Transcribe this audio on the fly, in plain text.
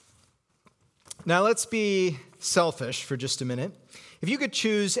Now let's be selfish for just a minute. If you could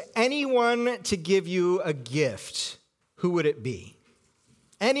choose anyone to give you a gift, who would it be?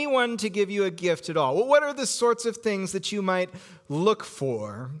 Anyone to give you a gift at all. Well, what are the sorts of things that you might look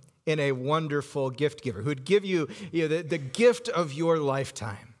for in a wonderful gift giver who'd give you, the gift of your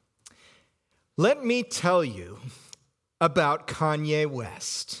lifetime? Let me tell you about Kanye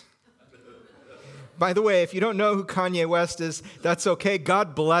West. By the way, if you don't know who Kanye West is, that's okay.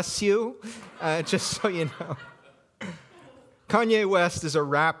 God bless you, just so you know. Kanye West is a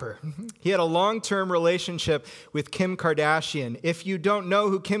rapper. He had a long-term relationship with Kim Kardashian. If you don't know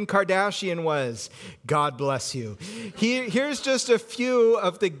who Kim Kardashian was, God bless you. Here's just a few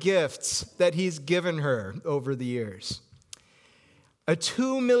of the gifts that he's given her over the years. A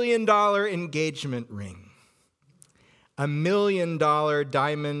 $2 million engagement ring, a $1 million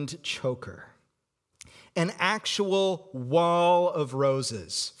diamond choker, an actual wall of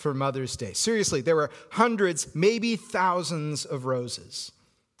roses for Mother's Day. Seriously, there were hundreds, maybe thousands of roses.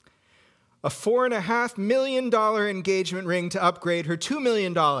 A $4.5 million engagement ring to upgrade her $2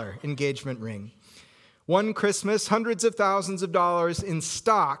 million engagement ring. One Christmas, hundreds of thousands of dollars in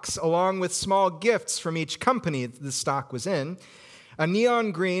stocks, along with small gifts from each company the stock was in. A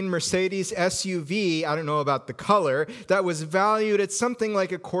neon green Mercedes SUV, I don't know about the color, that was valued at something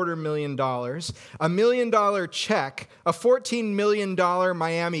like $250,000. A $1 million check, a $14 million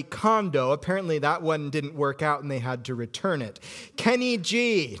Miami condo. Apparently that one didn't work out and they had to return it. Kenny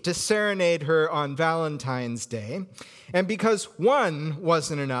G to serenade her on Valentine's Day. And because one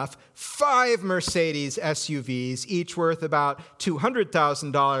wasn't enough, 5 Mercedes SUVs, each worth about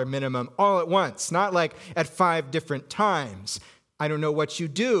 $200,000 minimum, all at once, not like at 5 different times. I don't know what you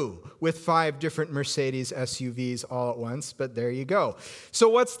do with 5 different Mercedes SUVs all at once, but there you go. So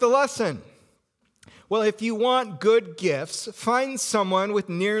what's the lesson? Well, if you want good gifts, find someone with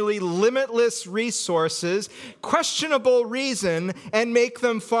nearly limitless resources, questionable reason, and make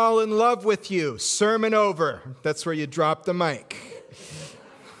them fall in love with you. Sermon over. That's where you drop the mic.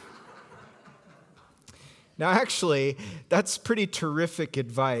 Now, actually, that's pretty terrific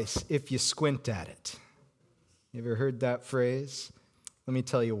advice if you squint at it. You ever heard that phrase? Let me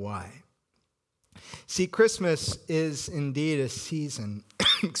tell you why. See, Christmas is indeed a season,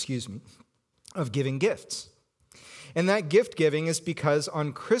 of giving gifts. And that gift giving is because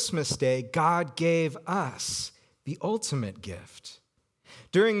on Christmas Day, God gave us the ultimate gift.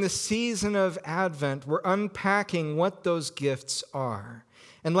 During the season of Advent, we're unpacking what those gifts are.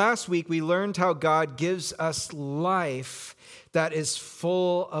 And last week, we learned how God gives us life that is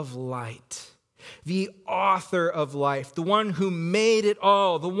full of light. The author of life, the one who made it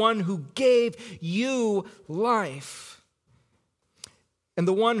all, the one who gave you life, and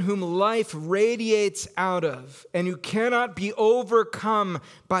the one whom life radiates out of, and who cannot be overcome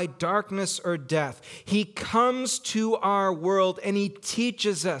by darkness or death. He comes to our world and he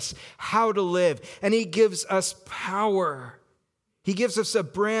teaches us how to live, and he gives us power. He gives us a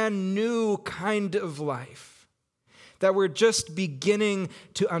brand new kind of life that we're just beginning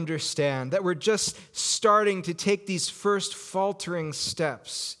to understand, that we're just starting to take these first faltering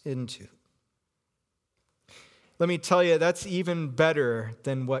steps into. Let me tell you, that's even better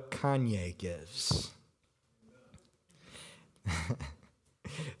than what Kanye gives.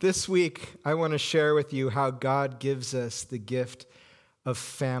 This week, I want to share with you how God gives us the gift of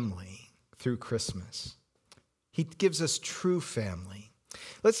family through Christmas. He gives us true family.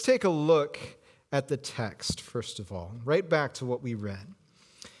 Let's take a look at the text, first of all, right back to what we read.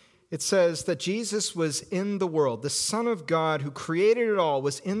 It says that Jesus was in the world. The Son of God who created it all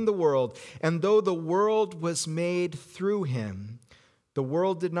was in the world. And though the world was made through him, the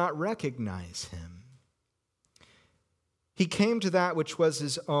world did not recognize him. He came to that which was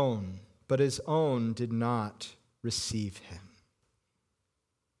his own, but his own did not receive him.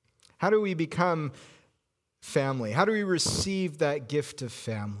 How do we become family? How do we receive that gift of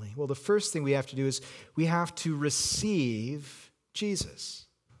family? Well, the first thing we have to do is we have to receive Jesus.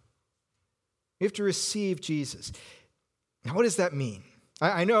 We have to receive Jesus. Now, what does that mean?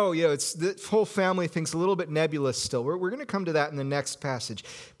 I know, it's the whole family thing's a little bit nebulous still. We're going to come to that in the next passage.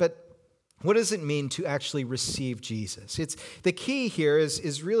 But what does it mean to actually receive Jesus? It's the key here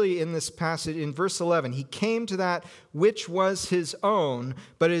is really in this passage in verse 11. He came to that which was his own,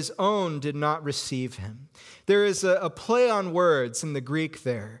 but his own did not receive him. There is a play on words in the Greek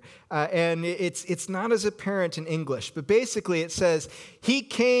there, and it's not as apparent in English, but basically it says, he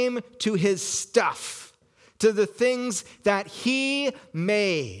came to his stuff, to the things that he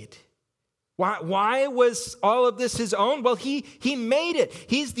made. Why was all of this his own? Well, he made it.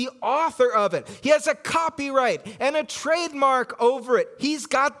 He's the author of it. He has a copyright and a trademark over it. He's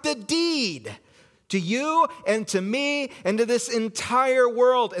got the deed. To you and to me and to this entire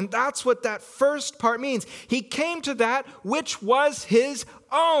world. And that's what that first part means. He came to that which was his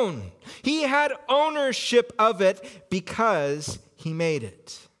own. He had ownership of it because he made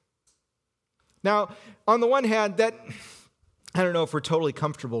it. Now, on the one hand, I don't know if we're totally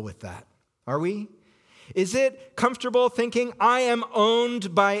comfortable with that. Are we? Is it comfortable thinking I am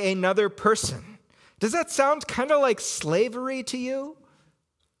owned by another person? Does that sound kind of like slavery to you?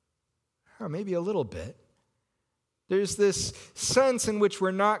 Or maybe a little bit. There's this sense in which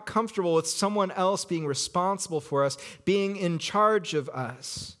we're not comfortable with someone else being responsible for us, being in charge of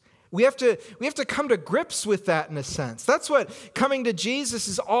us. We have to come to grips with that in a sense. That's what coming to Jesus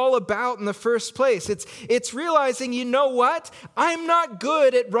is all about in the first place. It's realizing, you know what? I'm not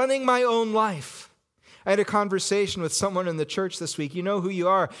good at running my own life. I had a conversation with someone in the church this week. You know who you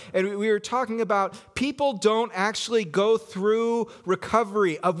are. And we were talking about people don't actually go through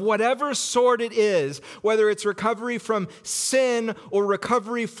recovery of whatever sort it is, whether it's recovery from sin or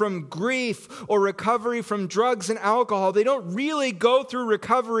recovery from grief or recovery from drugs and alcohol. They don't really go through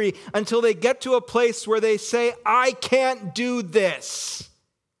recovery until they get to a place where they say, I can't do this.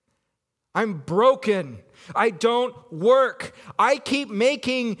 I'm broken. I don't work. I keep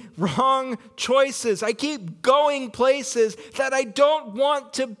making wrong choices. I keep going places that I don't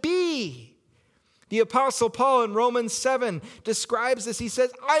want to be. The Apostle Paul in Romans 7 describes this. He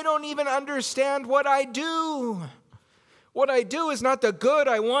says, I don't even understand what I do. What I do is not the good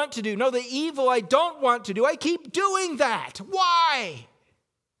I want to do. No, the evil I don't want to do. I keep doing that. Why?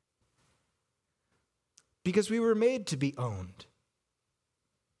 Because we were made to be owned.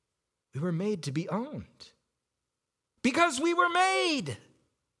 We were made to be owned. Because we were made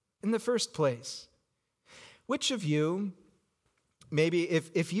in the first place. Which of you, maybe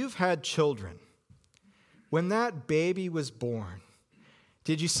if you've had children, when that baby was born,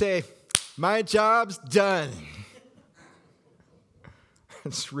 did you say, my job's done?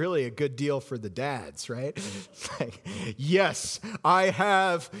 It's really a good deal for the dads, right? It's like, yes, I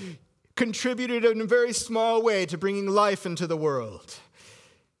have contributed in a very small way to bringing life into the world.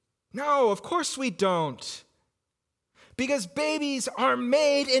 No, of course we don't. Because babies are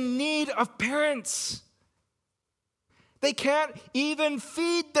made in need of parents. They can't even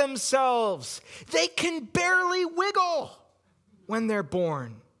feed themselves. They can barely wiggle when they're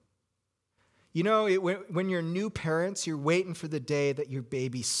born. You know, when you're new parents, you're waiting for the day that your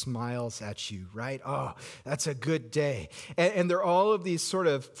baby smiles at you, right? Oh, that's a good day. And there are all of these sort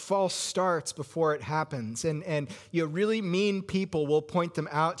of false starts before it happens. And you know, really mean people will point them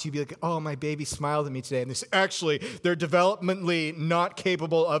out to you, be like, oh, my baby smiled at me today. And they say, actually, they're developmentally not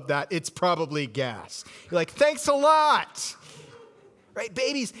capable of that. It's probably gas. You're like, thanks a lot. Right?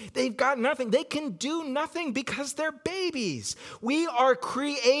 Babies, they've got nothing. They can do nothing because they're babies. We are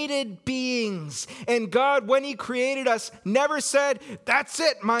created beings. And God, when he created us, never said, that's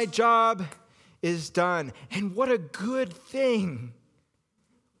it, my job is done. And what a good thing.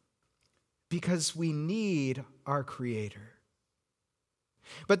 Because we need our Creator.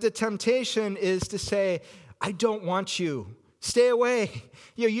 But the temptation is to say, I don't want you. Stay away.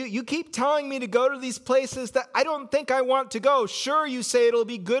 You keep telling me to go to these places that I don't think I want to go. Sure, you say it'll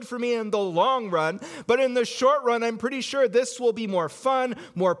be good for me in the long run, but in the short run, I'm pretty sure this will be more fun,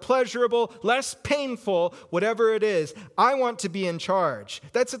 more pleasurable, less painful, whatever it is. I want to be in charge.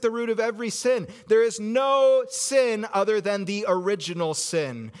 That's at the root of every sin. There is no sin other than the original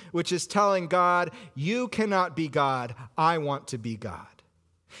sin, which is telling God, you cannot be God. I want to be God.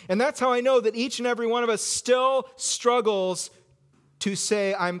 And that's how I know that each and every one of us still struggles to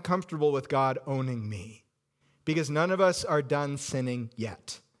say, I'm comfortable with God owning me. Because none of us are done sinning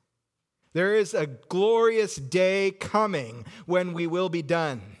yet. There is a glorious day coming when we will be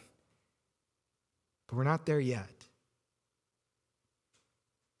done. But we're not there yet.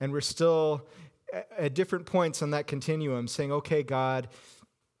 And we're still at different points on that continuum saying, okay, God,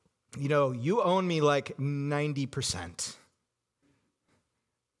 you own me like 90%.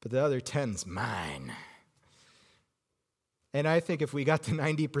 But the other 10's mine. And I think if we got the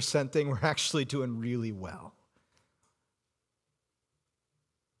 90% thing, we're actually doing really well.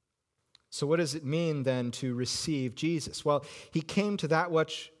 So what does it mean then to receive Jesus? Well, he came to that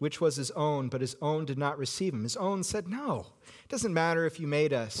which was his own, but his own did not receive him. His own said, no, it doesn't matter if you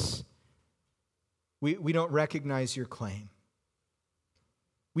made us. We don't recognize your claim.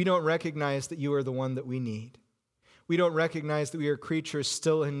 We don't recognize that you are the one that we need. We don't recognize that we are creatures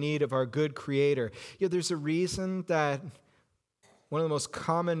still in need of our good Creator. There's a reason that one of the most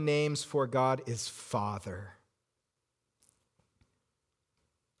common names for God is Father.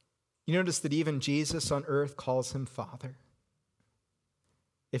 You notice that even Jesus on earth calls him Father.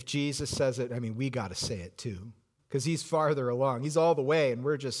 if Jesus says it, we got to say it too, because he's farther along. He's all the way, and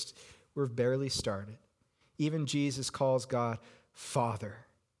we're barely started. Even Jesus calls God Father,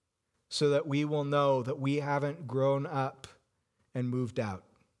 so that we will know that we haven't grown up and moved out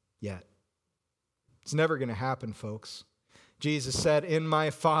yet. It's never going to happen, folks. Jesus said, in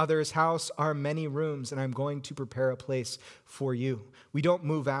my Father's house are many rooms, and I'm going to prepare a place for you. We don't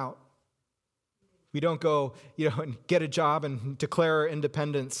move out. We don't go, and get a job and declare our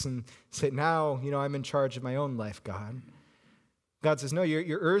independence and say, now, I'm in charge of my own life, God. God says, no,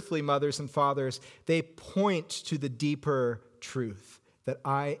 your earthly mothers and fathers, they point to the deeper truth that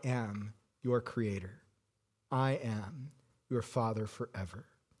I am your creator. I am your Father forever.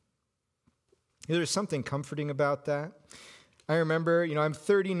 There's something comforting about that. I remember, I'm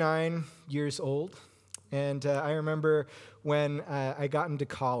 39 years old, and I remember when I got into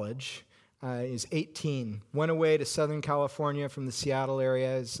college. I was 18, went away to Southern California from the Seattle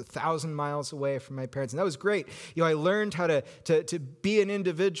area. It's 1,000 miles away from my parents, and that was great. I learned how to be an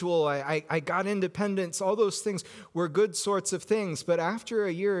individual. I got independence. All those things were good sorts of things, but after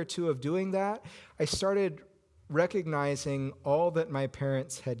a year or two of doing that, I started recognizing all that my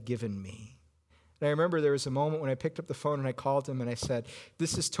parents had given me. And I remember there was a moment when I picked up the phone and I called them and I said,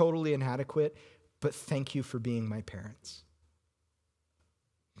 this is totally inadequate, but thank you for being my parents.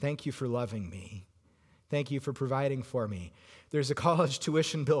 Thank you for loving me. Thank you for providing for me. There's a college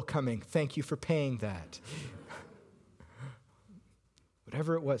tuition bill coming. Thank you for paying that.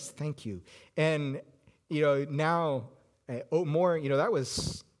 Whatever it was, thank you. And, now, that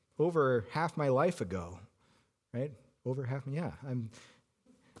was over half my life ago, right? Over half, yeah. I'm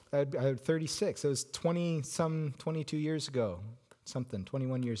 36. It was 22 years ago,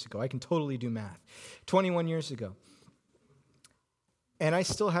 21 years ago. I can totally do math. 21 years ago. And I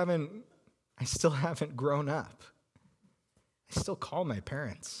still haven't grown up. I still call my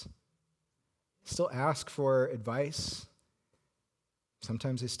parents. I still ask for advice.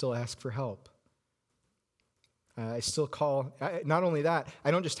 Sometimes I still ask for help. I still call, not only that, I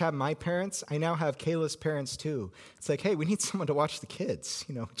don't just have my parents, I now have Kayla's parents too. It's like, hey, we need someone to watch the kids.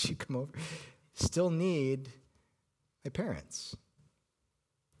 Would you come over? Still need my parents.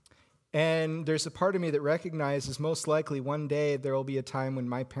 And there's a part of me that recognizes most likely one day there will be a time when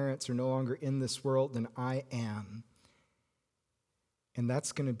my parents are no longer in this world and I am. And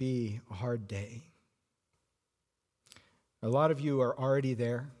that's going to be a hard day. A lot of you are already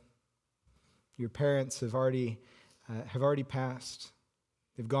there. Your parents have already passed.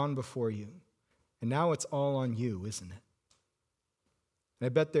 They've gone before you. And now it's all on you, isn't it? And I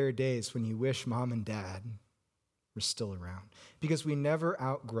bet there are days when you wish mom and dad were still around, because we never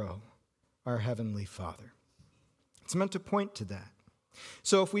outgrow our Heavenly Father. It's meant to point to that.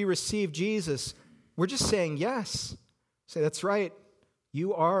 So if we receive Jesus, we're just saying yes. Say, that's right.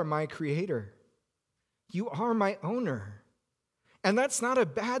 You are my creator. You are my owner. And that's not a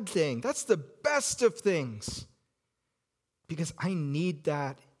bad thing. That's the best of things. Because I need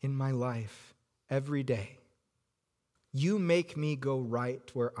that in my life every day. You make me go right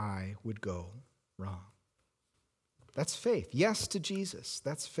where I would go wrong. That's faith. Yes to Jesus.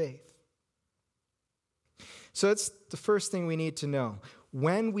 That's faith. So it's the first thing we need to know.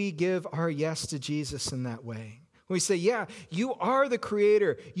 When we give our yes to Jesus in that way, when we say, yeah, you are the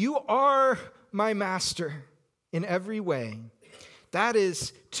creator. You are my master in every way. That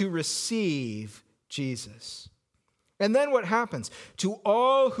is to receive Jesus. And then what happens? To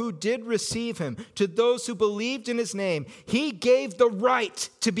all who did receive him, to those who believed in his name, he gave the right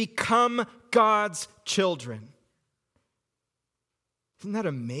to become God's children. Isn't that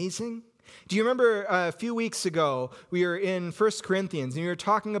amazing? Do you remember a few weeks ago, we were in 1 Corinthians, and we were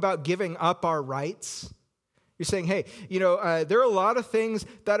talking about giving up our rights? You're saying, hey, there are a lot of things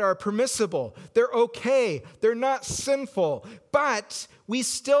that are permissible. They're okay. They're not sinful. But we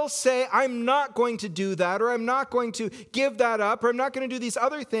still say, I'm not going to do that, or I'm not going to give that up, or I'm not going to do these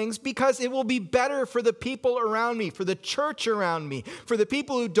other things because it will be better for the people around me, for the church around me, for the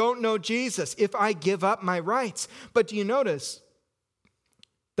people who don't know Jesus if I give up my rights. But do you notice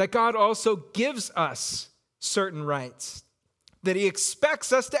that God also gives us certain rights that he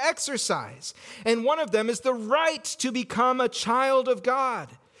expects us to exercise? And one of them is the right to become a child of God.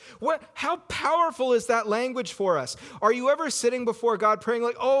 How powerful is that language for us? Are you ever sitting before God praying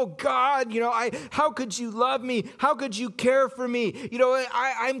like, oh God, how could you love me? How could you care for me?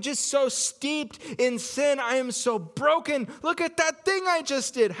 I'm just so steeped in sin. I am so broken. Look at that thing I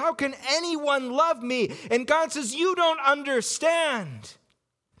just did. How can anyone love me? And God says, you don't understand.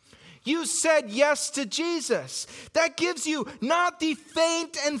 You said yes to Jesus. That gives you not the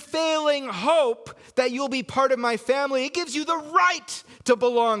faint and failing hope that you'll be part of my family. It gives you the right to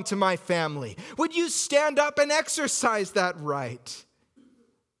belong to my family. Would you stand up and exercise that right?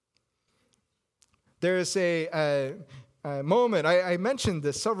 There's a moment, I mentioned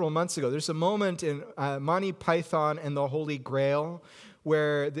this several months ago. There's a moment in Monty Python and the Holy Grail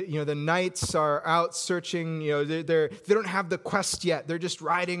where the knights are out searching. They don't have the quest yet. They're just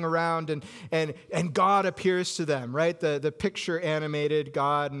riding around, and God appears to them, right? The picture animated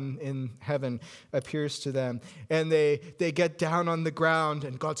God in heaven appears to them, and they get down on the ground,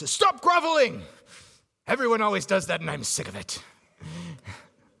 and God says, "Stop groveling! Everyone always does that, and I'm sick of it."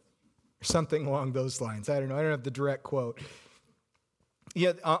 Or something along those lines. I don't know. I don't have the direct quote.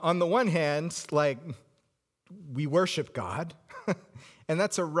 Yet, on the one hand, we worship God, and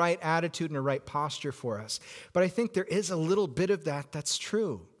that's a right attitude and a right posture for us. But I think there is a little bit of that's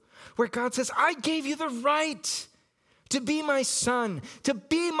true, where God says, I gave you the right to be my son, to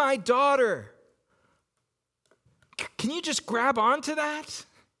be my daughter. Can you just grab onto that?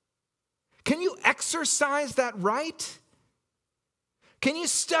 Can you exercise that right? Can you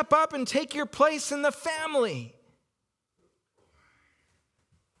step up and take your place in the family?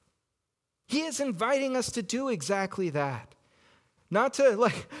 He is inviting us to do exactly that. Not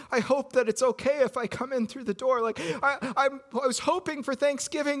to, I hope that it's okay if I come in through the door. I was hoping for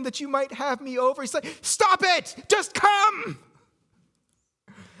Thanksgiving that you might have me over. He's like, stop it! Just come!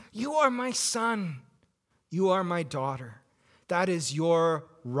 You are my son. You are my daughter. That is your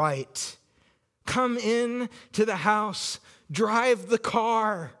right. Come in to the house. Drive the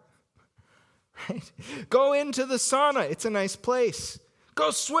car. Right? Go into the sauna. It's a nice place.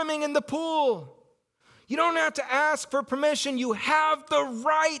 Go swimming in the pool. You don't have to ask for permission. You have the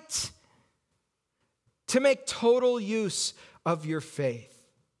right to make total use of your faith.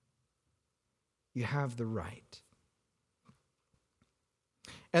 You have the right.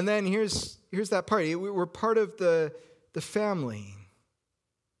 And then here's that part. We're part of the family,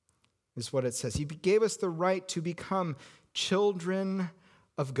 is what it says. He gave us the right to become children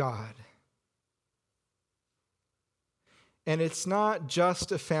of God. And it's not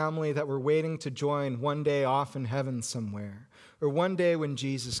just a family that we're waiting to join one day off in heaven somewhere, or one day when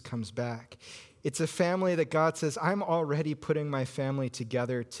Jesus comes back. It's a family that God says, I'm already putting my family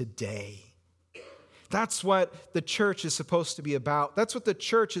together today. That's what the church is supposed to be about. That's what the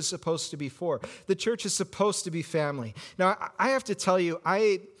church is supposed to be for. The church is supposed to be family. Now, I have to tell you,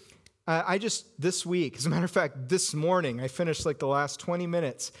 I just, this week, as a matter of fact, this morning, I finished the last 20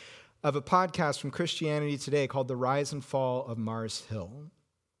 minutes of a podcast from Christianity Today called The Rise and Fall of Mars Hill.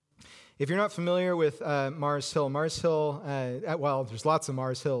 If you're not familiar with Mars Hill, there's lots of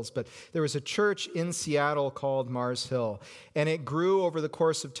Mars Hills, but there was a church in Seattle called Mars Hill, and it grew over the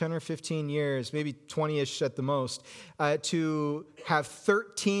course of 10 or 15 years, maybe 20-ish at the most, to have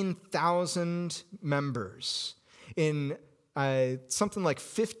 13,000 members in something like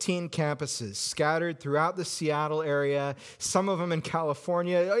 15 campuses scattered throughout the Seattle area, some of them in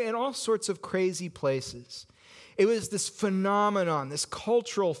California, in all sorts of crazy places. It was this phenomenon, this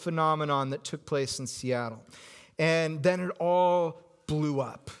cultural phenomenon that took place in Seattle. And then it all blew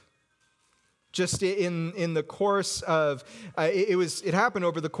up. Just in the course of, it happened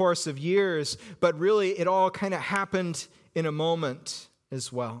over the course of years, but really it all kind of happened in a moment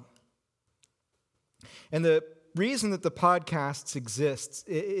as well. And the reason that the podcasts exist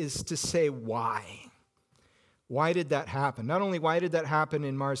is to say why. Why did that happen? Not only why did that happen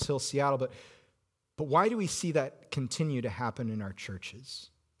in Mars Hill, Seattle, but why do we see that continue to happen in our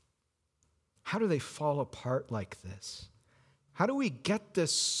churches? How do they fall apart like this? How do we get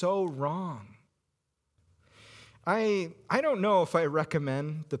this so wrong? I don't know if I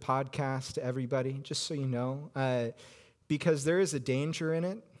recommend the podcast to everybody, just so you know, because there is a danger in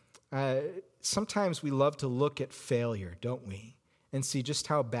it. Sometimes we love to look at failure, don't we? And see just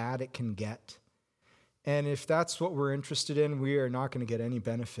how bad it can get. And if that's what we're interested in, we are not going to get any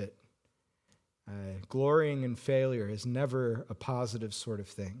benefit. Glorying in failure is never a positive sort of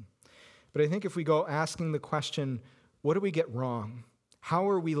thing. But I think if we go asking the question, what do we get wrong? How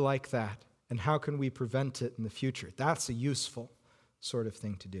are we like that? And how can we prevent it in the future? That's a useful sort of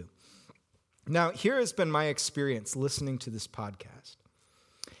thing to do. Now, here has been my experience listening to this podcast.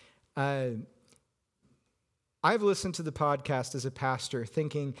 I've listened to the podcast as a pastor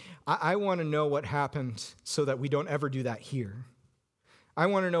thinking, I want to know what happened so that we don't ever do that here. I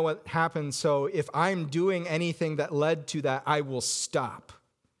want to know what happened so if I'm doing anything that led to that, I will stop.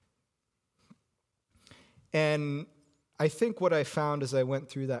 And I think what I found as I went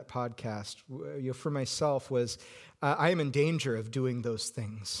through that podcast for myself was I am in danger of doing those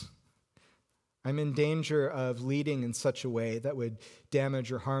things. I'm in danger of leading in such a way that would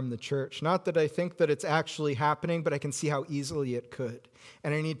damage or harm the church. Not that I think that it's actually happening, but I can see how easily it could.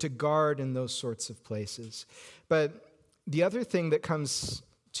 And I need to guard in those sorts of places. But the other thing that comes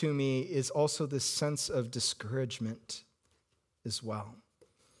to me is also this sense of discouragement as well.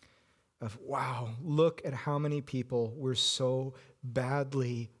 Of, wow, look at how many people were so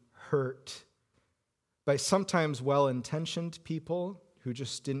badly hurt by sometimes well-intentioned people who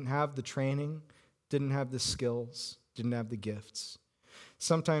just didn't have the training, didn't have the skills, didn't have the gifts.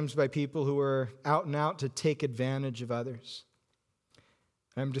 Sometimes by people who were out and out to take advantage of others.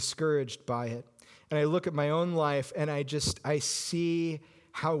 I'm discouraged by it. And I look at my own life and I see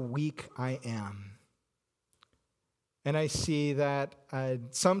how weak I am. And I see that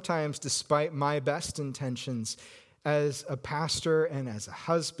sometimes, despite my best intentions, as a pastor and as a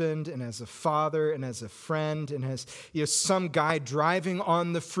husband and as a father and as a friend and as some guy driving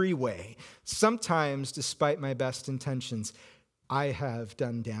on the freeway, sometimes, despite my best intentions, I have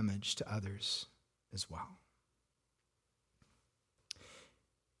done damage to others as well.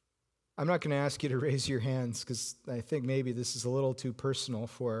 I'm not going to ask you to raise your hands because I think maybe this is a little too personal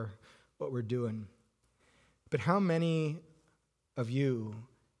for what we're doing. But how many of you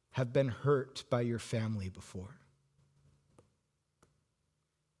have been hurt by your family before?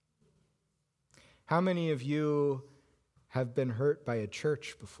 How many of you have been hurt by a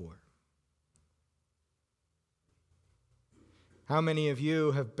church before? How many of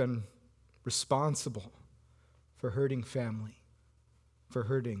you have been responsible for hurting family, for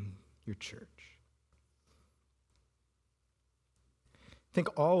hurting your church? I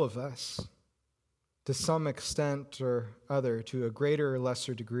think all of us, to some extent or other, to a greater or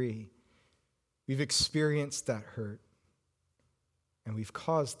lesser degree, we've experienced that hurt, and we've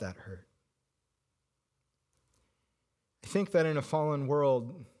caused that hurt. I think that in a fallen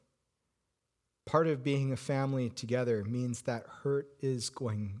world, part of being a family together means that hurt is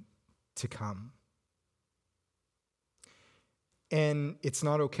going to come. And it's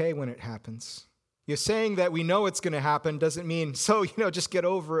not okay when it happens. You're saying that we know it's going to happen doesn't mean, just get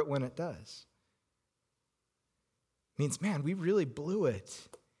over it when it does. It means, man, we really blew it.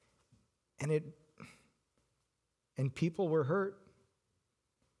 And people were hurt.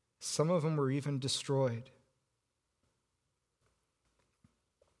 Some of them were even destroyed.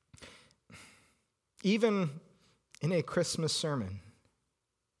 Even in a Christmas sermon,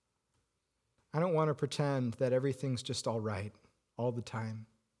 I don't want to pretend that everything's just all right all the time.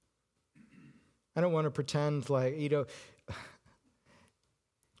 I don't want to pretend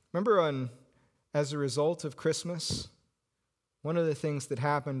remember as a result of Christmas, one of the things that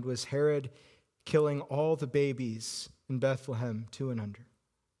happened was Herod killing all the babies in Bethlehem 2 and under.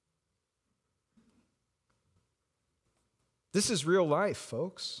 This is real life,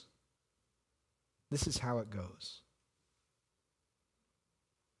 folks. This is how it goes.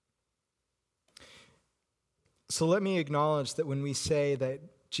 So let me acknowledge that when we say that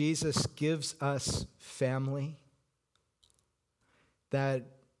Jesus gives us family, that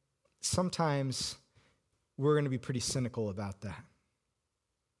sometimes we're going to be pretty cynical about that.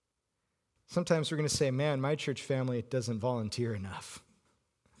 Sometimes we're going to say, man, my church family doesn't volunteer enough.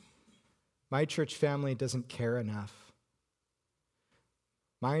 My church family doesn't care enough.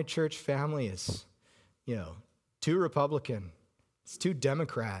 My church family is too Republican. It's too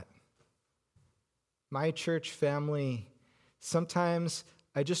Democrat. My church family, sometimes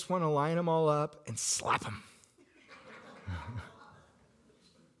I just want to line them all up and slap them.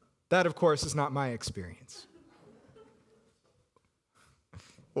 That, of course, is not my experience.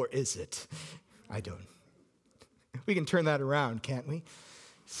 Or is it? I don't. We can turn that around, can't we?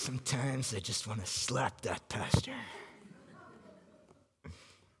 Sometimes I just want to slap that pastor.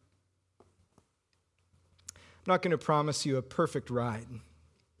 I'm not going to promise you a perfect ride.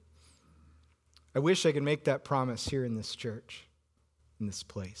 I wish I could make that promise here in this church, in this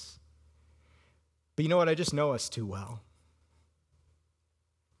place. But you know what? I just know us too well.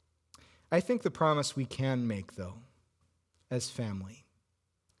 I think the promise we can make, though, as family,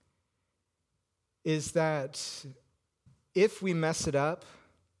 is that if we mess it up,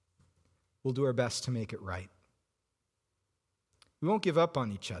 we'll do our best to make it right. We won't give up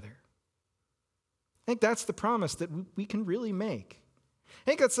on each other. I think that's the promise that we can really make. I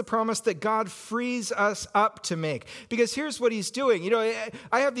think that's the promise that God frees us up to make. Because here's what he's doing.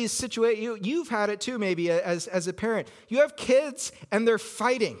 I have these situations, you've had it too maybe as a parent. You have kids and they're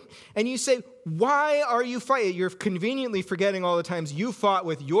fighting. And you say, why are you fighting? You're conveniently forgetting all the times you fought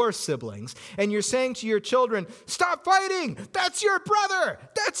with your siblings. And you're saying to your children, stop fighting. That's your brother.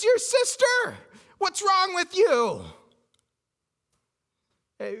 That's your sister. What's wrong with you?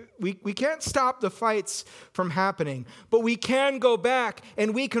 We can't stop the fights from happening, but we can go back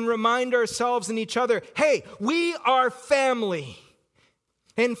and we can remind ourselves and each other, hey, we are family.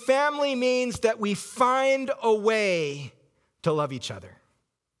 And family means that we find a way to love each other.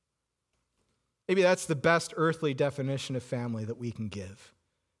 Maybe that's the best earthly definition of family that we can give,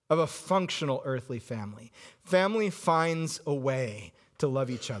 of a functional earthly family. Family finds a way to love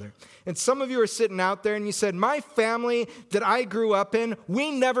each other. And some of you are sitting out there and you said, my family that I grew up in,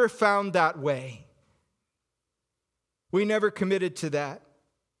 we never found that way. We never committed to that.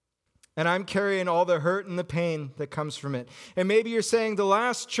 And I'm carrying all the hurt and the pain that comes from it. And maybe you're saying the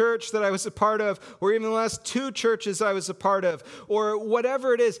last church that I was a part of, or even the last 2 churches I was a part of, or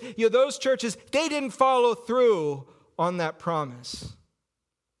whatever it is, those churches, they didn't follow through on that promise.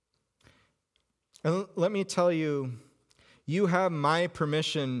 And let me tell you, you have my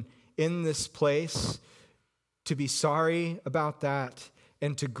permission in this place to be sorry about that,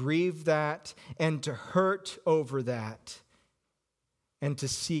 and to grieve that, and to hurt over that, and to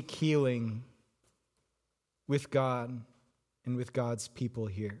seek healing with God and with God's people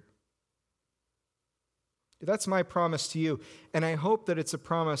here. That's my promise to you, and I hope that it's a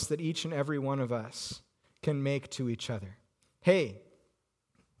promise that each and every one of us can make to each other. Hey,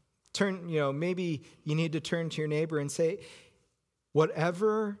 maybe you need to turn to your neighbor and say,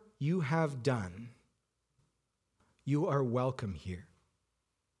 whatever you have done, you are welcome here.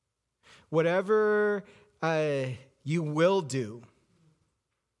 Whatever you will do,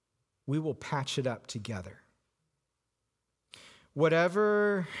 we will patch it up together.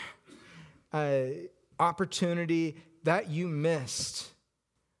 Whatever opportunity that you missed,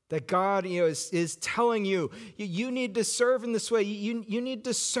 that God is telling you, you need to serve in this way, you need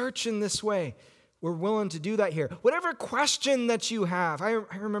to search in this way, we're willing to do that here. Whatever question that you have, I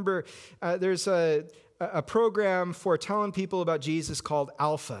remember there's a program for telling people about Jesus called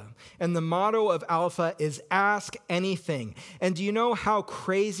Alpha. And the motto of Alpha is ask anything. And do you know how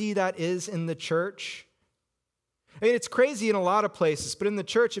crazy that is in the church? I mean, it's crazy in a lot of places, but in the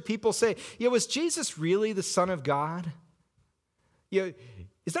church, if people say, was Jesus really the Son of God?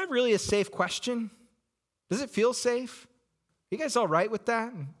 Is that really a safe question? Does it feel safe? Are you guys all right with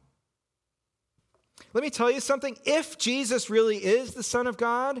that? Let me tell you something. If Jesus really is the Son of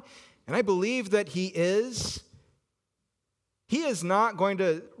God, and I believe that he is not going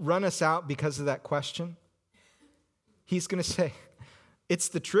to run us out because of that question. He's going to say, it's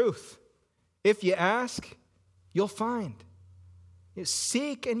the truth. If you ask, you'll find. You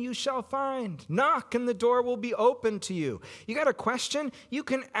seek and you shall find. Knock and the door will be open to you. You got a question? You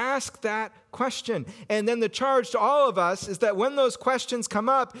can ask that question. And then the charge to all of us is that when those questions come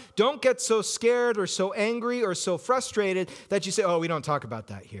up, don't get so scared or so angry or so frustrated that you say, we don't talk about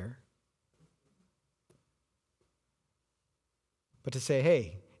that here. But to say,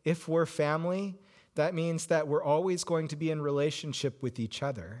 hey, if we're family, that means that we're always going to be in relationship with each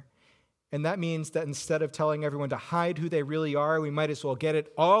other. And that means that instead of telling everyone to hide who they really are, we might as well get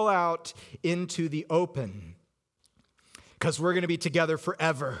it all out into the open. Because we're going to be together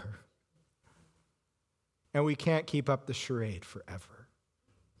forever. And we can't keep up the charade forever.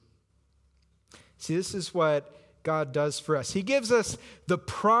 See, this is what God does for us. He gives us the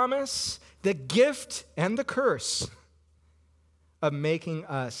promise, the gift, and the curse of making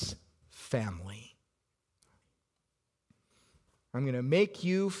us family. I'm going to make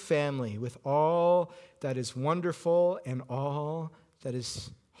you family with all that is wonderful and all that is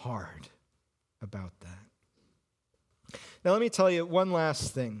hard about that. Now, let me tell you one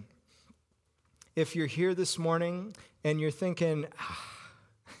last thing. If you're here this morning and you're thinking,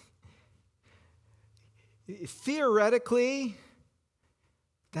 theoretically,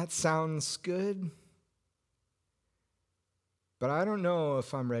 that sounds good, but I don't know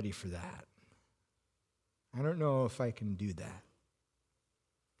if I'm ready for that. I don't know if I can do that.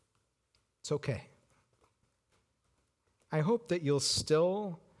 It's okay. I hope that you'll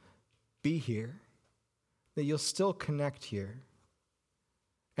still be here, that you'll still connect here,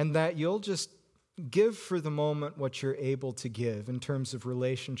 and that you'll just give for the moment what you're able to give in terms of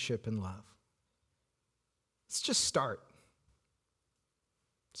relationship and love. Let's just start.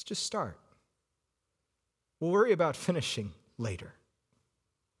 Let's just start. We'll worry about finishing later.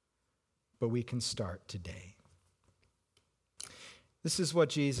 But we can start today. This is what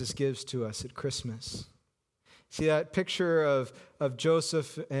Jesus gives to us at Christmas. See that picture of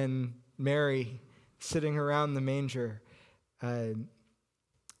Joseph and Mary sitting around the manger. Here's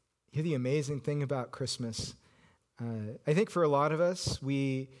the amazing thing about Christmas. I think for a lot of us,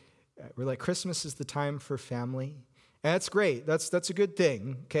 we're like, Christmas is the time for family. And that's great. That's a good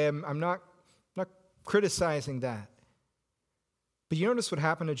thing. Okay, I'm not criticizing that. But you notice what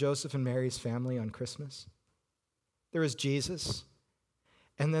happened to Joseph and Mary's family on Christmas? There was Jesus,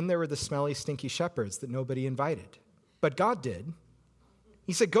 and then there were the smelly, stinky shepherds that nobody invited. But God did.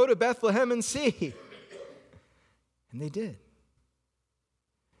 He said, go to Bethlehem and see. And they did.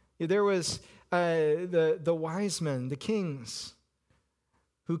 There was the wise men, the kings,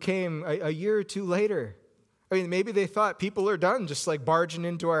 who came a year or two later. I mean, maybe they thought people are done just like barging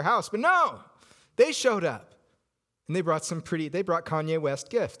into our house. But no, they showed up. And they brought Kanye West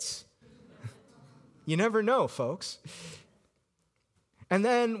gifts. You never know, folks. And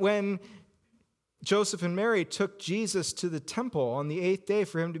then when Joseph and Mary took Jesus to the temple on the 8th day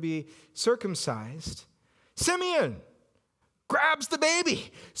for him to be circumcised, Simeon grabs the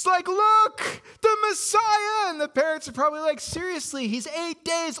baby. It's like, look, the Messiah. And the parents are probably like, seriously, he's 8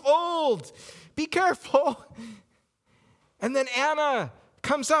 days old. Be careful. And then Anna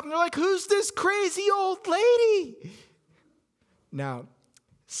comes up and they're like, who's this crazy old lady? Now,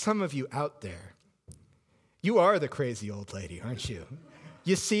 some of you out there, you are the crazy old lady, aren't you?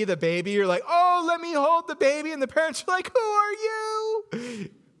 You see the baby, you're like, oh, let me hold the baby. And the parents are like, who are you?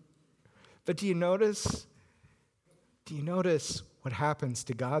 But do you notice what happens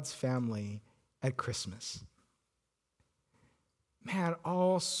to God's family at Christmas? Man,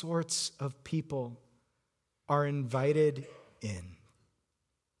 all sorts of people are invited in.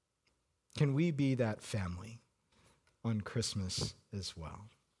 Can we be that family on Christmas as well?